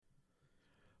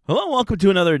Hello, and welcome to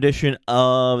another edition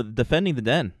of Defending the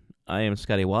Den. I am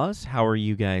Scotty Waz. How are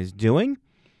you guys doing?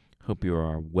 Hope you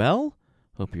are well.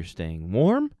 Hope you're staying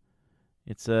warm.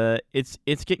 It's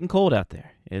getting cold out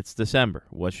there. It's December.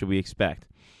 What should we expect?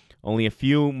 Only a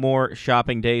few more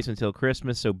shopping days until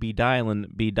Christmas, so be dialing.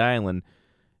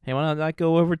 Hey, why not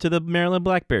go over to the Maryland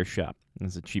Black Bears shop?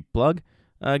 It's a cheap plug.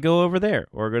 Go over there,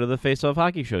 or go to the Face Off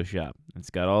Hockey Show shop. It's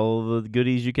got all the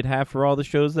goodies you could have for all the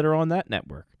shows that are on that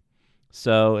network.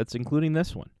 So it's including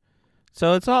this one.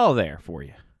 So it's all there for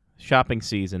you. Shopping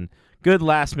season. Good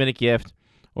last-minute gift.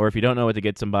 Or if you don't know what to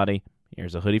get somebody,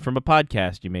 here's a hoodie from a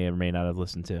podcast you may or may not have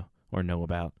listened to or know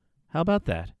about. How about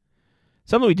that?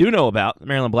 Something we do know about, the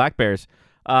Maryland Black Bears.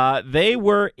 They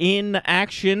were in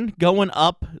action going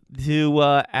up to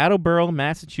Attleboro,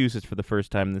 Massachusetts for the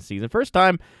first time this season. First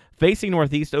time facing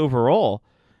Northeast overall.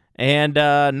 And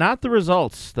not the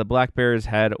results. The Black Bears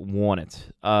had won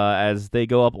it as they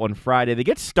go up on Friday. They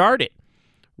get started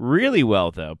really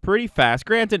well, though. Pretty fast.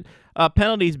 Granted,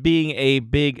 penalties being a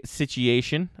big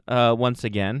situation once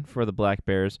again for the Black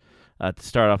Bears to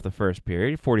start off the first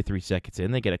period. 43 seconds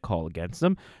in, they get a call against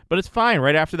them. But it's fine.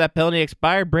 Right after that penalty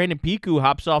expired, Brandon Piku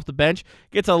hops off the bench,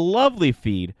 gets a lovely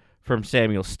feed from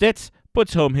Samuel Stitz,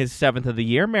 puts home his 7th of the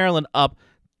year. Maryland up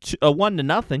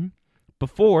 1-0.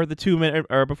 Before the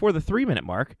 3-minute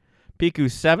mark.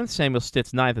 Piku's 7th, Samuel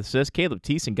Stitz 9th assist. Caleb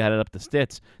Thiessen got it up to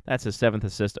Stitz. That's his 7th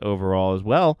assist overall as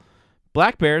well.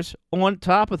 Black Bears on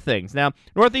top of things. Now,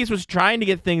 Northeast was trying to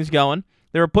get things going.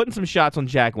 They were putting some shots on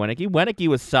Jack Wenneke. Wenneke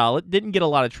was solid. Didn't get a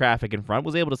lot of traffic in front.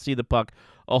 Was able to see the puck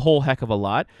a whole heck of a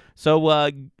lot.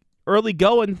 So early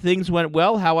going, things went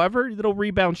well. However, little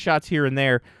rebound shots here and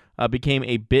there became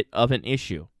a bit of an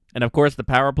issue. And, of course, the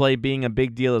power play being a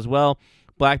big deal as well.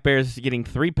 Black Bears getting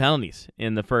 3 penalties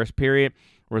in the first period.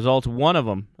 Results one of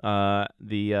them,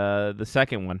 the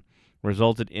second one,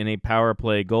 resulted in a power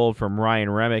play goal from Ryan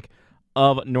Remick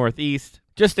of Northeast.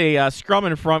 Just a scrum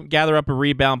in front, gather up a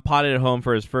rebound, potted it home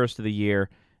for his first of the year,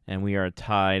 and we are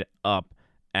tied up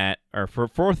for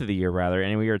fourth of the year rather,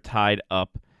 and we are tied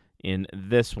up in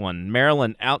this one.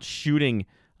 Maryland out shooting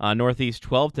Northeast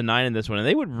 12-9 in this one, and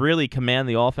they would really command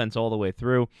the offense all the way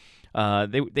through.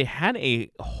 They had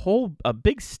a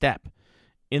big step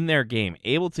in their game,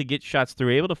 able to get shots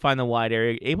through, able to find the wide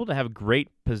area, able to have great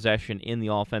possession in the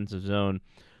offensive zone.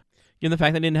 Given the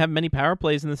fact they didn't have many power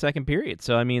plays in the second period.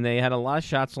 So, I mean, they had a lot of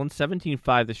shots on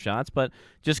 17-5 the shots, but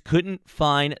just couldn't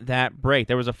find that break.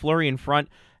 There was a flurry in front,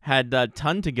 had a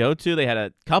ton to go to. They had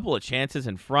a couple of chances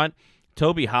in front.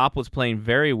 Toby Hopp was playing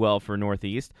very well for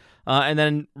Northeast. And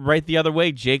then right the other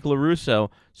way, Jake LaRusso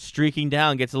streaking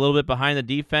down, gets a little bit behind the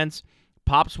defense,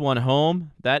 pops one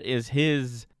home. That is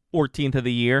his 14th of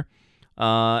the year.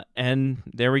 And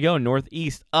there we go,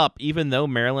 Northeast up, even though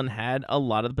Maryland had a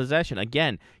lot of the possession.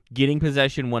 Again, getting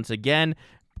possession once again,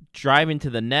 driving to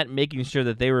the net, making sure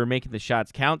that they were making the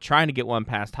shots count, trying to get one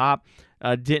past Hopp.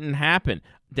 Didn't happen.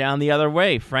 Down the other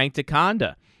way, Frank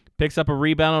DeConda picks up a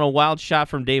rebound on a wild shot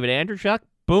from David Andrechuk.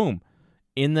 Boom.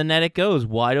 In the net it goes.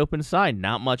 Wide open side.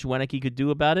 Not much Wenneke could do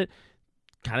about it.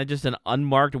 Kind of just an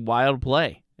unmarked wild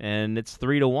play. And it's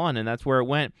 3-1, and that's where it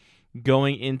went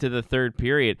going into the third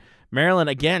period. Maryland,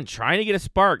 again, trying to get a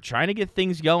spark, trying to get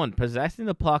things going, possessing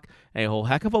the puck a whole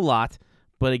heck of a lot.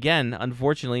 But again,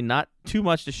 unfortunately, not too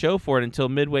much to show for it until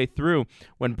midway through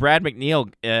when Brad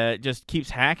McNeil just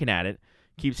keeps hacking at it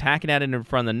in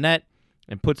front of the net,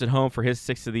 and puts it home for his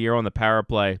 6th of the year on the power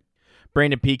play.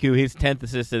 Brandon Piku, his 10th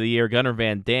assist of the year. Gunnar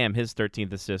Van Dam, his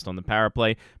 13th assist on the power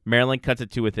play. Maryland cuts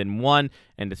it to within 1,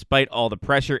 and despite all the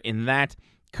pressure in that,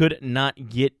 could not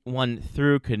get one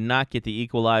through, could not get the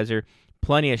equalizer.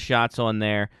 Plenty of shots on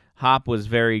there. Hopp was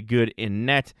very good in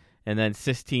net, and then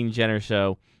Sistine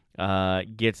Jennerso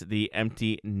gets the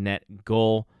empty net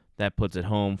goal. That puts it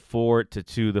home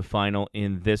 4-2 the final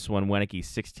in this one. Wenneke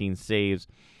 16 saves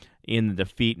in the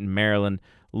defeat in Maryland,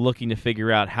 looking to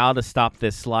figure out how to stop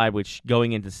this slide, which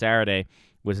going into Saturday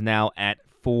was now at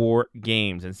 4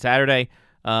 games. And Saturday,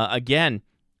 again,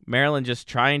 Maryland just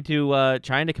trying to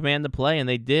command the play, and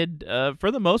they did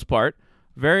for the most part.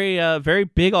 Very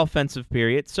big offensive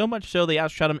period. So much so they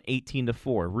outshot them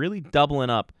 18-4, really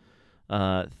doubling up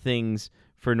things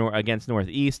for against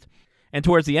Northeast. And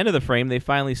towards the end of the frame, they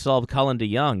finally solved Cullen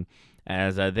DeYoung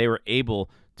as they were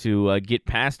able to get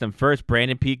past him first.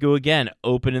 Brandon Piku again,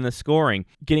 open in the scoring,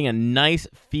 getting a nice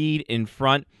feed in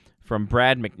front from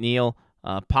Brad McNeil.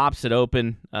 Pops it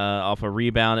open off a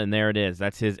rebound, and there it is.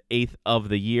 That's his 8th of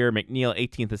the year. McNeil,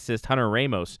 18th assist. Hunter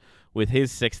Ramos with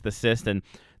his 6th assist. And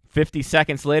 50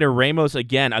 seconds later, Ramos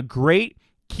again, a great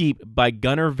keep by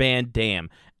Gunnar Van Dam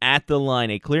at the line.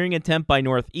 A clearing attempt by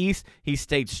Northeast. He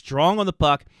stayed strong on the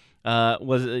puck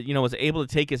was able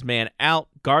to take his man out,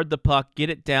 guard the puck, get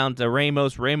it down to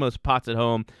Ramos. Ramos pots it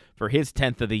home for his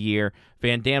 10th of the year.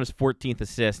 Van Dam's 14th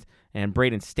assist, and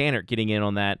Braden Stannert getting in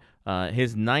on that,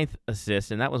 his 9th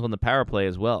assist, and that was on the power play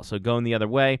as well. So going the other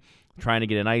way, trying to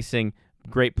get an icing.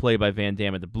 Great play by Van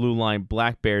Dam at the blue line.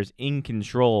 Black Bears in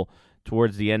control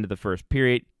towards the end of the first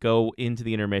period. Go into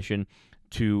the intermission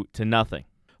 2-0.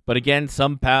 But again,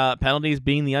 some penalties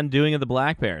being the undoing of the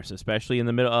Black Bears, especially in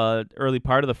the middle, early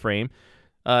part of the frame.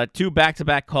 2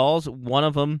 back-to-back calls, one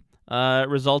of them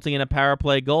resulting in a power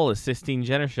play goal as Sistine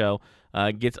Genesho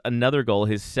gets another goal,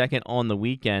 his second on the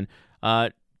weekend.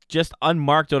 Just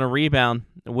unmarked on a rebound.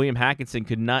 William Hackinson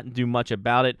could not do much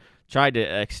about it. Tried to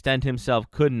extend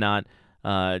himself, could not.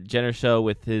 Genesho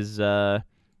with his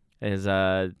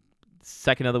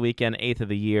second of the weekend, 8th of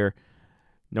the year.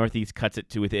 Northeast cuts it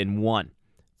to within 1.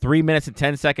 3 minutes and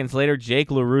 10 seconds later, Jake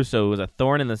LaRusso, who was a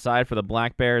thorn in the side for the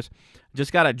Black Bears,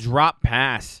 just got a drop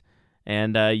pass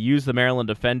and used the Maryland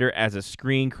defender as a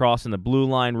screen, crossing the blue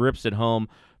line, rips it home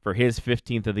for his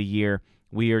 15th of the year.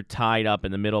 We are tied up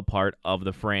in the middle part of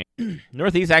the frame.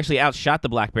 Northeast actually outshot the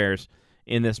Black Bears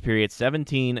in this period,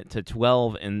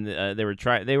 17-12, and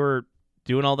they were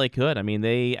doing all they could. I mean,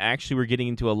 they actually were getting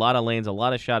into a lot of lanes, a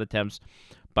lot of shot attempts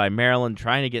by Maryland,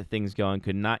 trying to get things going,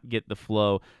 could not get the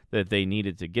flow that they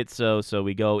needed to get so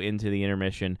we go into the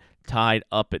intermission, tied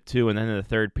up at 2, and then in the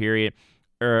third period,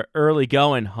 early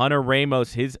going, Hunter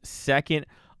Ramos, his second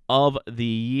of the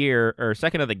year, or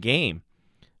second of the game,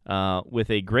 with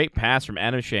a great pass from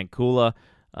Adam Shankula,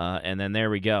 and then there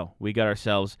we go. We got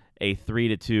ourselves a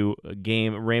 3-2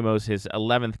 game. Ramos, his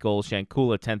 11th goal.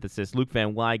 Shankula, 10th assist. Luke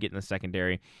Van Wy getting the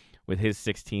secondary with his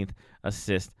 16th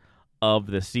assist of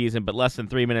the season. But less than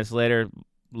 3 minutes later,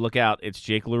 look out, it's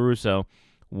Jake LaRusso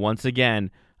once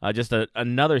again. Just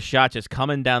another shot just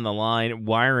coming down the line,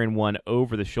 wiring one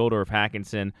over the shoulder of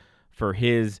Hackinson for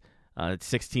his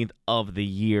 16th of the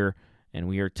year. And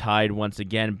we are tied once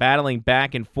again, battling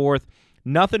back and forth.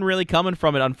 Nothing really coming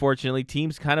from it, unfortunately.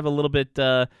 Teams kind of a little bit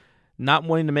not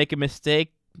wanting to make a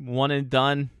mistake. One and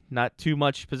done. Not too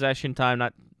much possession time.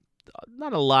 Not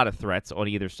a lot of threats on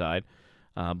either side.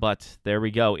 But there we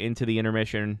go, into the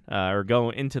intermission, or go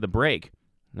into the break.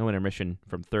 No intermission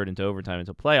from third into overtime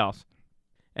until playoffs.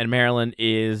 And Maryland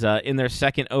is in their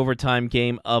second overtime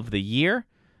game of the year.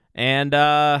 And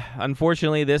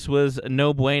unfortunately, this was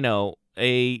no bueno.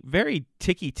 A very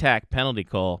ticky-tack penalty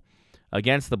call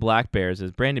against the Black Bears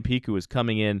as Brandon Piku was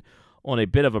coming in on a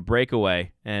bit of a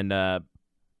breakaway. And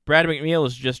Brad McNeil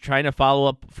is just trying to follow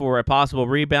up for a possible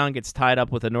rebound, gets tied up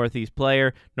with a Northeast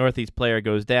player. Northeast player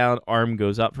goes down, arm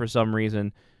goes up for some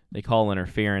reason. They call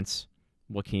interference.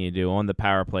 What can you do? On the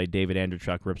power play, David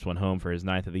Andrechuk rips one home for his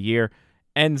 9th of the year,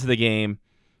 ends the game,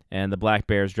 and the Black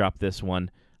Bears drop this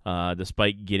one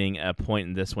despite getting a point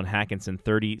in this one. Hackinson,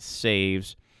 30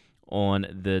 saves on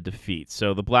the defeat.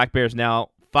 So the Black Bears now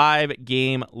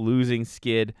 5-game losing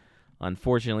skid.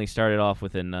 Unfortunately, started off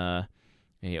with a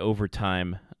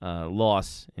overtime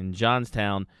loss in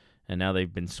Johnstown, and now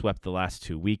they've been swept the last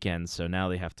 2 weekends. So now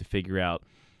they have to figure out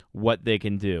what they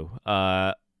can do.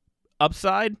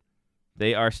 Upside,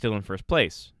 they are still in first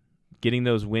place. Getting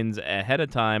those wins ahead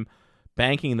of time,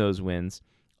 banking those wins,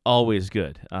 always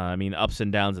good. I mean, ups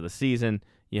and downs of the season,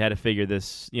 you had to figure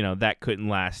this, that couldn't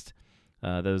last.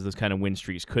 Those kind of win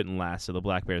streaks couldn't last, so the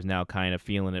Black Bears now kind of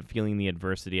feeling the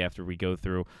adversity after we go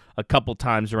through a couple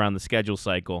times around the schedule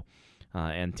cycle,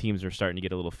 and teams are starting to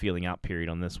get a little feeling out period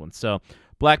on this one. So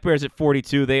Black Bears at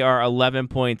 42, they are 11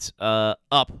 points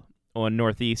up on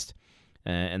Northeast,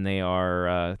 and they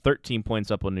are 13 points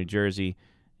up on New Jersey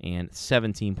and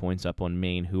 17 points up on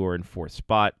Maine, who are in 4th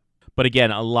spot. But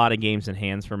again, a lot of games in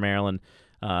hands for Maryland.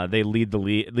 They lead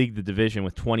the division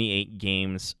with 28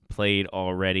 games played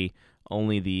already.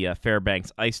 Only the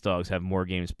Fairbanks Ice Dogs have more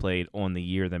games played on the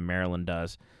year than Maryland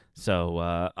does. So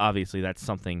obviously that's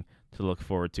something to look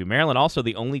forward to. Maryland also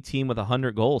the only team with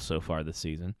 100 goals so far this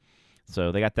season.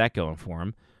 So they got that going for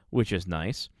them, which is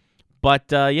nice. But,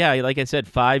 like I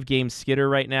said, 5-game skidder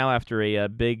right now after a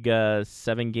big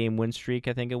 7-game win streak,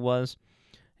 I think it was.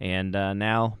 And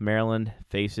now Maryland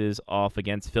faces off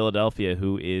against Philadelphia,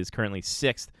 who is currently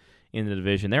 6th in the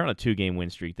division. They're on a 2-game win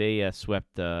streak. They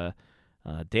swept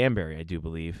Danbury, I do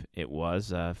believe it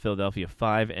was. Philadelphia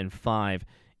 5-5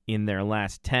 in their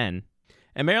last 10.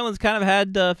 And Maryland's kind of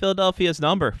had Philadelphia's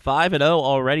number, 5-0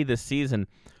 already this season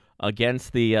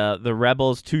against the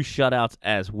Rebels. 2 shutouts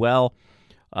as well.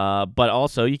 But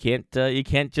also, you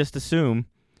can't just assume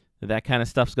that kind of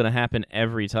stuff's going to happen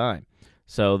every time.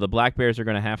 So the Black Bears are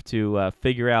going to have to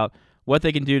figure out what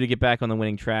they can do to get back on the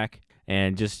winning track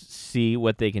and just see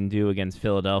what they can do against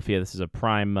Philadelphia. This is a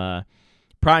prime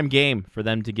prime game for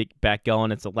them to get back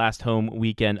going. It's the last home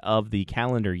weekend of the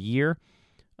calendar year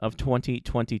of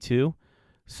 2022.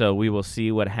 So we will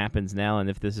see what happens now and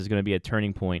if this is going to be a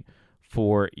turning point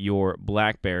for your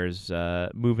Black Bears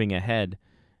moving ahead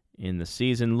in the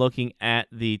season. Looking at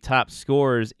the top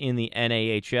scorers in the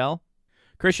NAHL,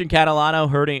 Christian Catalano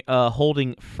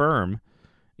holding firm,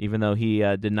 even though he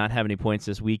did not have any points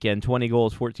this weekend. 20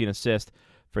 goals, 14 assists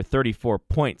for 34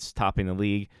 points, topping the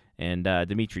league. And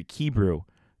Dimitri Kibru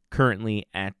currently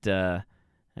at the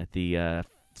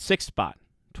 6th spot,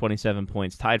 27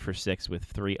 points, tied for 6th with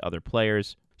 3 other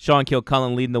players. Sean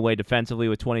Kilcullen leading the way defensively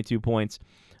with 22 points,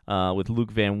 with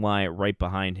Luke Van Wyatt right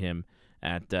behind him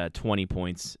at 20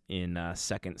 points in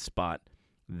 2nd spot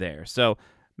there. So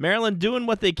Maryland doing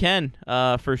what they can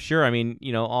for sure. I mean,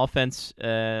 offense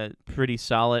pretty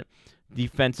solid.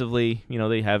 Defensively,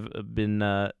 they have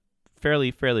been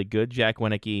fairly good. Jack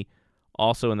Winicky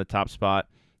also in the top spot.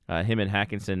 Him and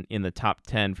Hackinson in the top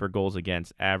 10 for goals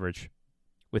against average,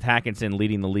 with Hackinson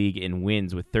leading the league in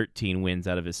wins with 13 wins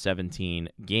out of his 17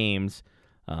 games.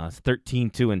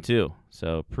 13-2-2.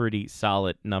 So pretty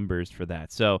solid numbers for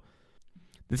that. So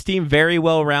this team very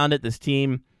well rounded. This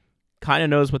team kind of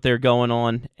knows what they're going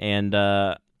on, and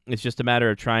it's just a matter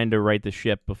of trying to right the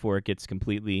ship before it gets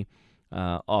completely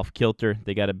off kilter.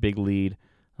 They got a big lead,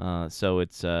 so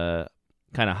it's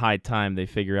kind of high time they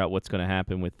figure out what's going to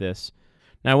happen with this.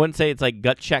 Now, I wouldn't say it's like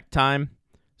gut check time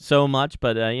so much,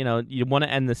 but you want to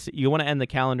end the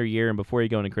calendar year, and before you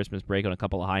go into Christmas break on a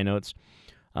couple of high notes.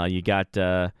 You got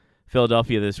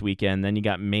Philadelphia this weekend, then you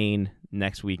got Maine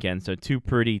next weekend. So 2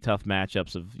 pretty tough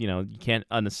matchups. Of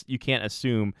you can't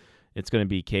assume it's going to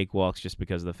be cakewalks just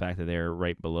because of the fact that they're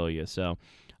right below you. So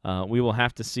we will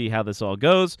have to see how this all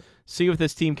goes. See if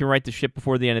this team can right the ship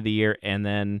before the end of the year, and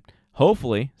then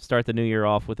hopefully start the new year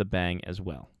off with a bang as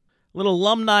well. Little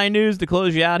alumni news to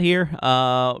close you out here.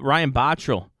 Ryan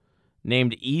Bottrill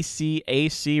named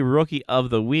ECAC Rookie of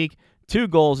the Week. 2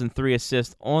 goals and 3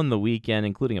 assists on the weekend,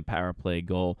 including a power play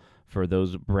goal for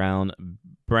those Brown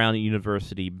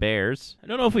University Bears. I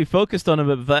don't know if we focused on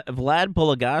him, but Vlad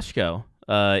Polagashko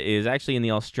is actually in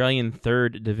the Australian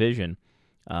 3rd Division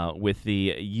with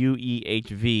the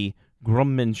UEHV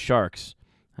Grumman Sharks.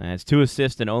 Has 2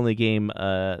 assists in only game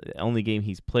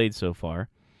he's played so far.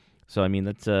 So I mean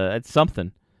that's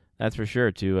something. That's for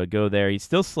sure to go there. He's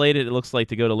still slated, it looks like,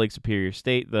 to go to Lake Superior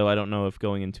State, though I don't know if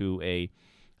going into a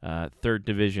 3rd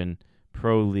Division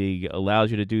Pro League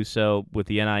allows you to do so with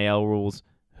the NIL rules.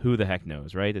 Who the heck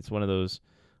knows, right? It's one of those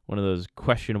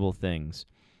questionable things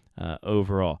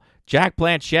overall. Jack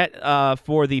Blanchette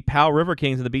for the Powell River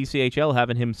Kings of the BCHL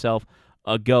having himself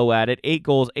a go at it. 8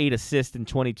 goals, 8 assists in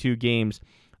 22 games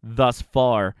thus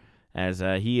far, as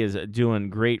he is doing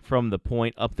great from the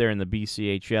point up there in the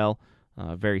BCHL.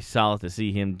 Very solid to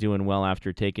see him doing well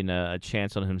after taking a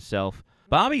chance on himself.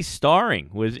 Bobby Starring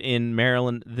was in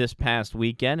Maryland this past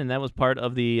weekend, and that was part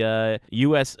of the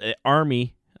U.S.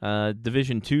 Army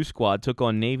Division II squad. Took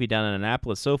on Navy down in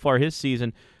Annapolis. So far his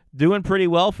season, doing pretty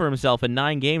well for himself in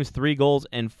 9 games, 3 goals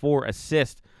and 4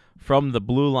 assists from the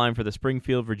blue line for the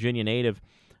Springfield, Virginia native.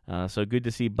 So good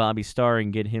to see Bobby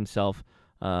Starring get himself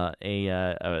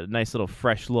a nice little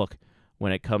fresh look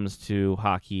when it comes to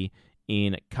hockey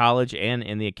in college and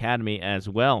in the academy as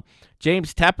well.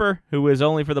 James Tepper, who is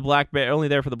only there for the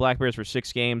Black Bears for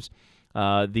 6 games,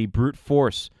 the brute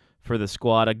force for the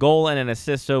squad. A goal and an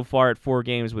assist so far at 4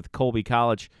 games with Colby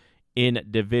College in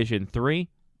Division III.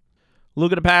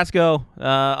 Luca DePasco,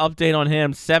 update on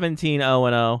him,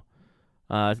 17-0-0,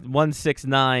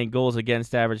 169 goals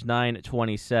against average,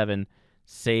 927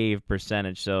 save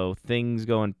percentage. So things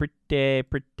going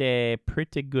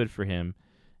pretty good for him.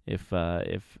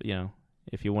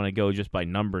 If you want to go just by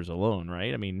numbers alone,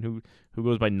 right? I mean, who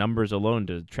goes by numbers alone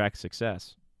to track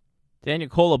success? Daniel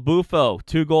Colabufo,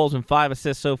 2 goals and 5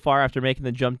 assists so far after making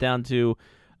the jump down to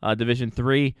Division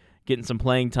III, getting some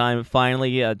playing time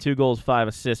finally. 2 goals, 5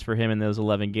 assists for him in those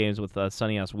 11 games with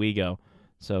Sunny Oswego.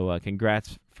 So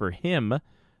congrats for him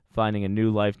finding a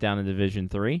new life down in Division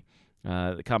III.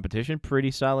 The competition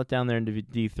pretty solid down there in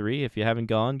D3. If you haven't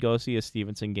gone, go see a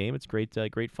Stevenson game. It's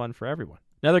great fun for everyone.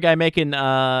 Another guy making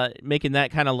that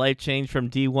kind of life change from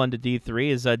D1 to D3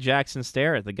 is Jackson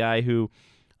Starrett, the guy who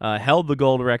held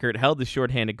the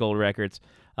shorthanded gold records,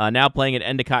 now playing at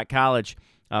Endicott College.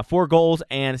 4 goals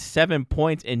and 7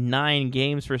 points in 9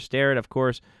 games for Starrett. Of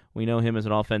course, we know him as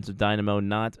an offensive dynamo,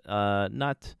 not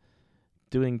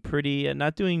doing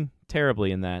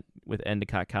terribly in that with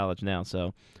Endicott College now.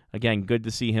 So again, good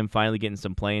to see him finally getting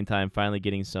some playing time, finally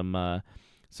getting some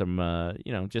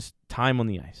just time on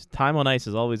the ice. Time on ice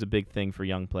is always a big thing for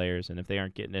young players, and if they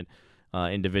aren't getting it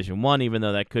in Division I, even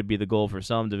though that could be the goal for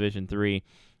some. Division III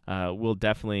will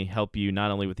definitely help you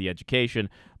not only with the education,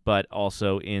 but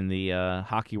also in the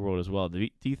hockey world as well.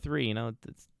 The D3,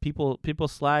 people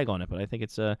slag on it, but I think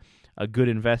it's a good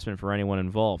investment for anyone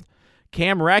involved.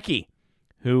 Cam Recchi,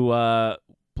 who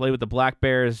played with the Black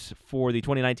Bears for the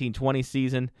 2019-20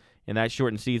 season, in that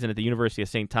shortened season at the University of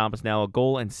St. Thomas, now a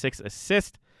goal and 6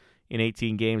 assists in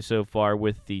 18 games so far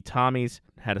with the Tommies.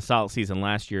 Had a solid season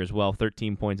last year as well,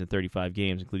 13 points in 35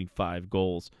 games, including 5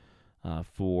 goals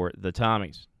for the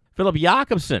Tommies. Philip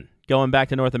Jakobsen, going back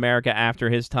to North America after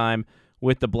his time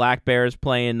with the Black Bears,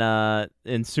 playing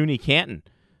in SUNY Canton,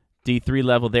 D3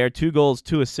 level there. 2 goals,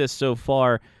 2 assists so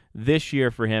far this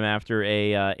year for him after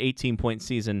a 18-point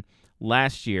season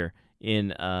last year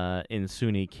in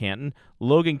SUNY Canton.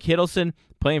 Logan Kittleson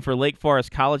playing for Lake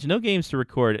Forest College. No games to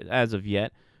record as of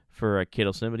yet for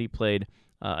Kittleson, but he played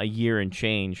a year and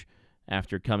change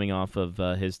after coming off of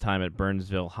his time at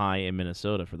Burnsville High in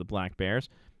Minnesota for the Black Bears.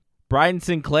 Bryden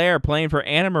Sinclair playing for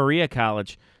Anna Maria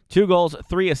College. 2 goals,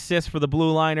 3 assists for the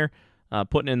Blue Liner,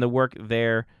 putting in the work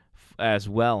there as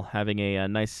well, having a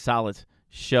nice solid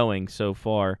showing so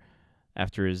far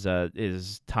after his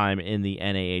time in the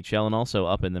NAHL and also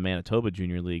up in the Manitoba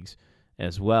Junior Leagues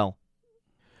as well.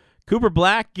 Cooper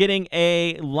Black getting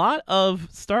a lot of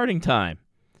starting time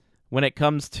when it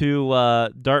comes to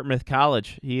Dartmouth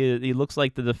College. He looks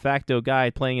like the de facto guy,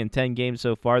 playing in 10 games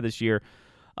so far this year.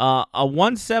 A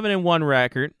 1-7-1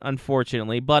 record,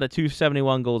 unfortunately, but a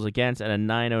 271 goals against and a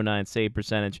 909 save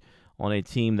percentage on a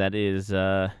team that is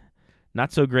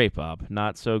not so great, Bob.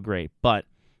 Not so great. But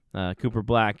Cooper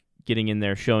Black getting in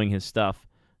there, showing his stuff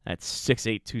at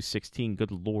 6'8", 216.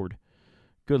 Good Lord.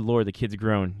 Good Lord, the kid's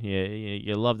grown.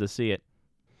 You love to see it.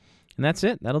 And that's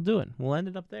it. That'll do it. We'll end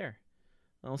it up there.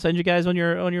 I'll send you guys on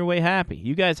your way happy.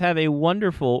 You guys have a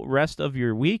wonderful rest of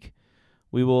your week.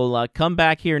 We will come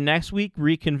back here next week,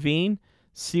 reconvene,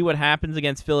 see what happens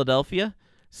against Philadelphia,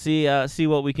 see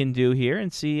what we can do here,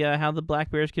 and see how the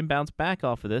Black Bears can bounce back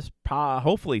off of this,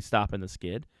 hopefully stopping the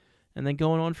skid, and then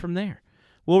going on from there.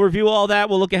 We'll review all that.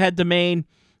 We'll look ahead to Maine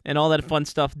and all that fun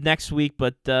stuff next week.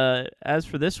 But as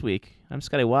for this week, I'm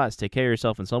Scotty Waz. Take care of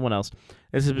yourself and someone else.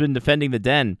 This has been Defending the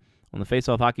Den on the Face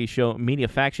Off Hockey Show Media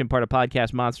Faction, part of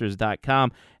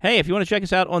PodcastMonsters.com. Hey, if you want to check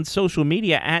us out on social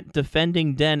media at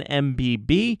Defending Den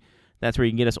MBB, that's where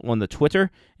you can get us on the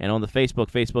Twitter and on the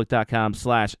Facebook,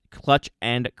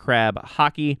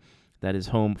 facebook.com/ClutchAndCrabHockey. That is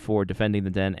home for Defending the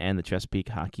Den and the Chesapeake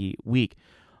Hockey Week.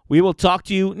 We will talk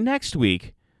to you next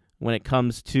week when it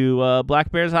comes to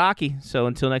Black Bears hockey. So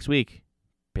until next week,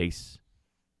 peace.